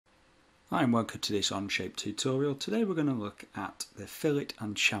Hi and welcome to this Onshape tutorial. Today we're going to look at the fillet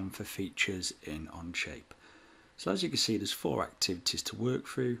and chamfer features in Onshape. So as you can see, there's 4 activities to work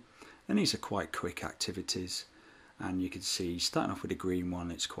through, and these are quite quick activities. And you can see, starting off with the green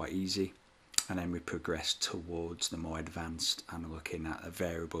one, it's quite easy, and then we progress towards the more advanced and looking at a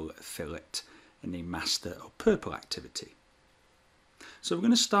variable fillet in the master or purple activity. So we're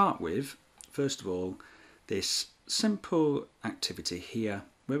going to start with, first of all, this simple activity here,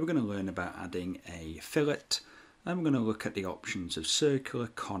 where we're going to learn about adding a fillet, and we're going to look at the options of circular,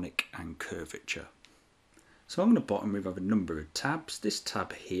 conic and curvature. So on the bottom we have a number of tabs. This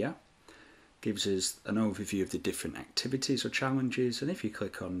tab here gives us an overview of the different activities or challenges, and if you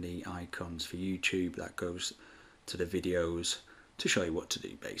click on the icons for YouTube, that goes to the videos to show you what to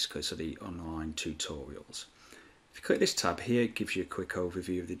do basically, so the online tutorials. If you click this tab here, it gives you a quick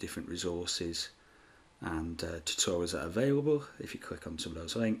overview of the different resources and tutorials that are available if you click on some of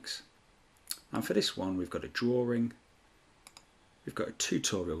those links. And for this one we've got a drawing, we've got a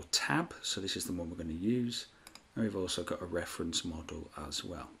tutorial tab, so this is the one we're going to use, and we've also got a reference model as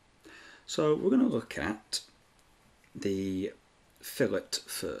well. So we're going to look at the fillet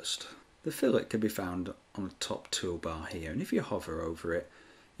first. The fillet can be found on the top toolbar here, and if you hover over it,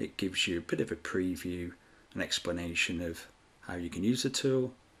 it gives you a bit of a preview, an explanation of how you can use the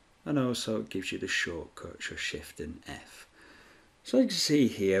tool, and also it gives you the shortcut, so Shift and F. So you can see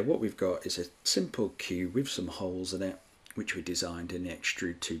here what we've got is a simple cube with some holes in it, which we designed in the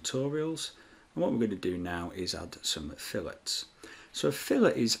Extrude tutorials, and what we're going to do now is add some fillets. So a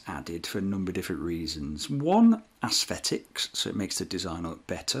fillet is added for a number of different reasons. One, aesthetics, so it makes the design look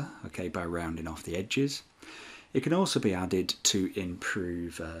better, okay, by rounding off the edges. It can also be added to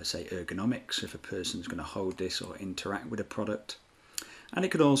improve, say, ergonomics, if a person's going to hold this or interact with a product. And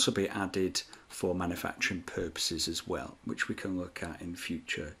it can also be added for manufacturing purposes as well, which we can look at in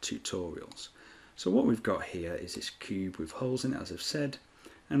future tutorials. So what we've got here is this cube with holes in it, as I've said,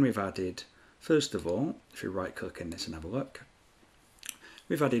 and we've added, first of all, if you right click in this and have a look,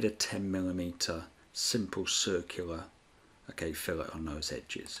 we've added a 10mm simple circular fillet on those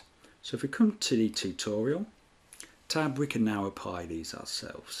edges. So if we come to the tutorial tab, we can now apply these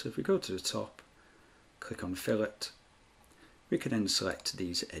ourselves. So if we go to the top, click on fillet, we can then select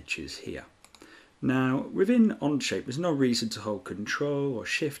these edges here. Now within Onshape there's no reason to hold Control or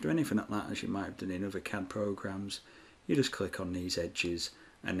Shift or anything like that as you might have done in other CAD programs. You just click on these edges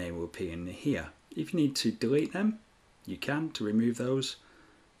and they will appear in here. If you need to delete them, you can, to remove those,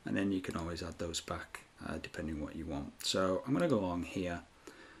 and then you can always add those back depending on what you want. So I'm going to go along here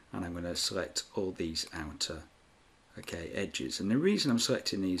and I'm going to select all these outer edges, and the reason I'm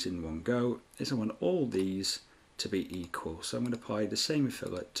selecting these in one go is I want all these to be equal, so I'm going to apply the same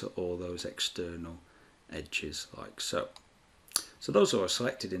fillet to all those external edges like so. So those are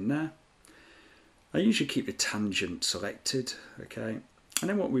selected in there. I usually keep the tangent selected, and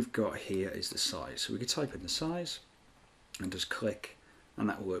then what we've got here is the size. So we can type in the size and just click, and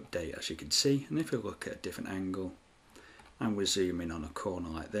that will update, as you can see. And if we look at a different angle and we zoom in on a corner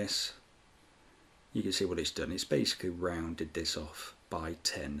like this, you can see what it's done. It's basically rounded this off by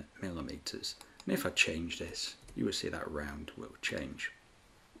 10mm. And if I change this, you will see that round will change.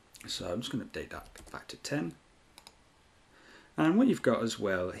 So I'm just going to update that back to 10. And what you've got as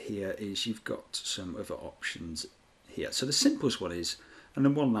well here is you've got some other options here. So the simplest one is, and the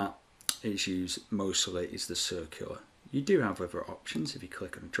one that is used mostly, is the circular. You do have other options. If you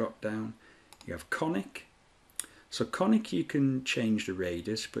click on the drop down, you have conic. So conic, you can change the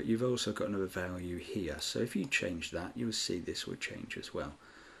radius, but you've also got another value here. So if you change that, you'll see this will change as well.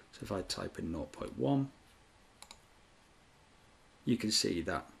 So if I type in 0.1, you can see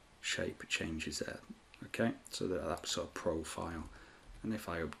that shape changes there, so that sort of profile. And if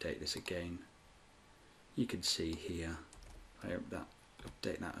I update this again, you can see here, I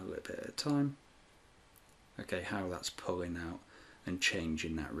update that a little bit at a time, how that's pulling out and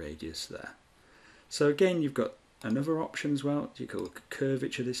changing that radius there. So again, you've got another option as well. You can look at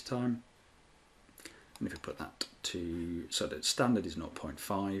curvature this time, and if you put that to, so that standard is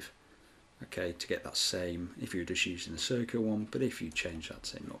 0.5, to get that same if you're just using the circular one, but if you change that,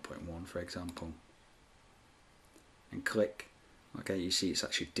 say 0.1 for example, and click, you see it's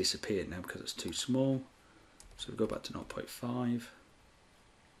actually disappeared now because it's too small. So we go back to 0.5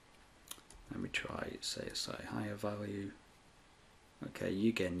 and we try, say, a slightly higher value.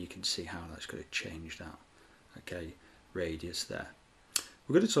 Again, you can see how that's going to change that radius there.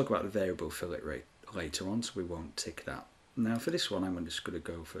 We're going to talk about the variable fillet rate later on, so we won't tick that. Now for this one, I'm just going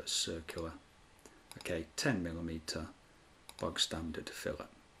to go for a circular, 10mm bog standard fillet.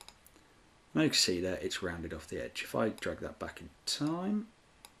 Now you can see there it's rounded off the edge. If I drag that back in time,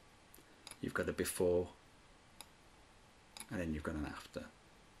 you've got a before, and then you've got an after.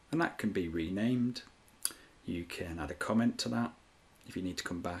 And that can be renamed. You can add a comment to that if you need to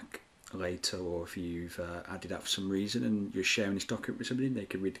come back later, or if you've added that for some reason and you're sharing this document with somebody, they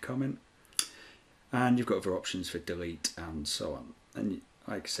can read the comment. And you've got other options for delete and so on. And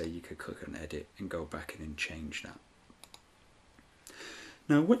like I say, you could click on edit and go back in and change that.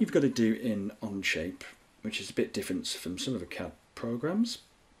 Now what you've got to do in Onshape, which is a bit different from some of the CAD programs,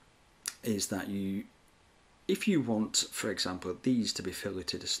 is that if you want, for example, these to be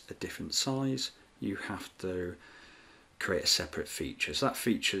filleted a different size, you have to create a separate feature. So that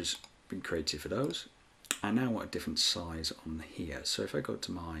feature's been created for those. I now want a different size on here. So if I go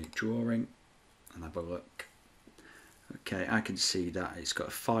to my drawing and have a look, okay, I can see that it's got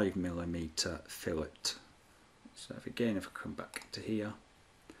a 5mm fillet. So if I come back to here,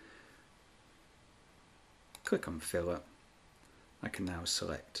 click on fillet, I can now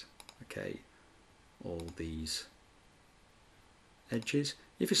select, okay, all these edges.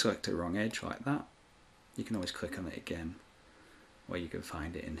 If you select a wrong edge like that, you can always click on it again, or you can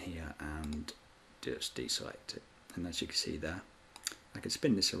find it in here and just deselect it. And as you can see there, I can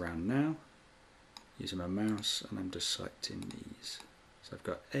spin this around now using my mouse, and I'm just selecting these. So I've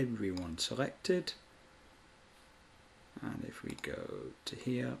got everyone selected, and if we go to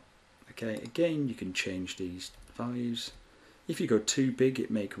here, okay, again you can change these values. If you go too big,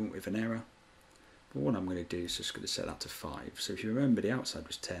 it may come up with an error, but what I'm going to do is just going to set that to 5. So if you remember, the outside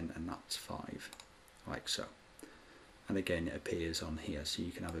was 10 and that's 5, like so. And again it appears on here, so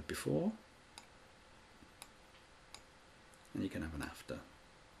you can have a before and you can have an after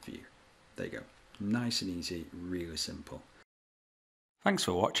view. There you go. Nice and easy, really simple. Thanks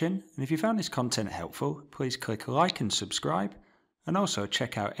for watching, and if you found this content helpful, please click like and subscribe, and also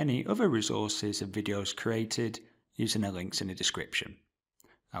check out any other resources and videos created using the links in the description.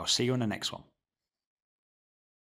 I'll see you on the next one.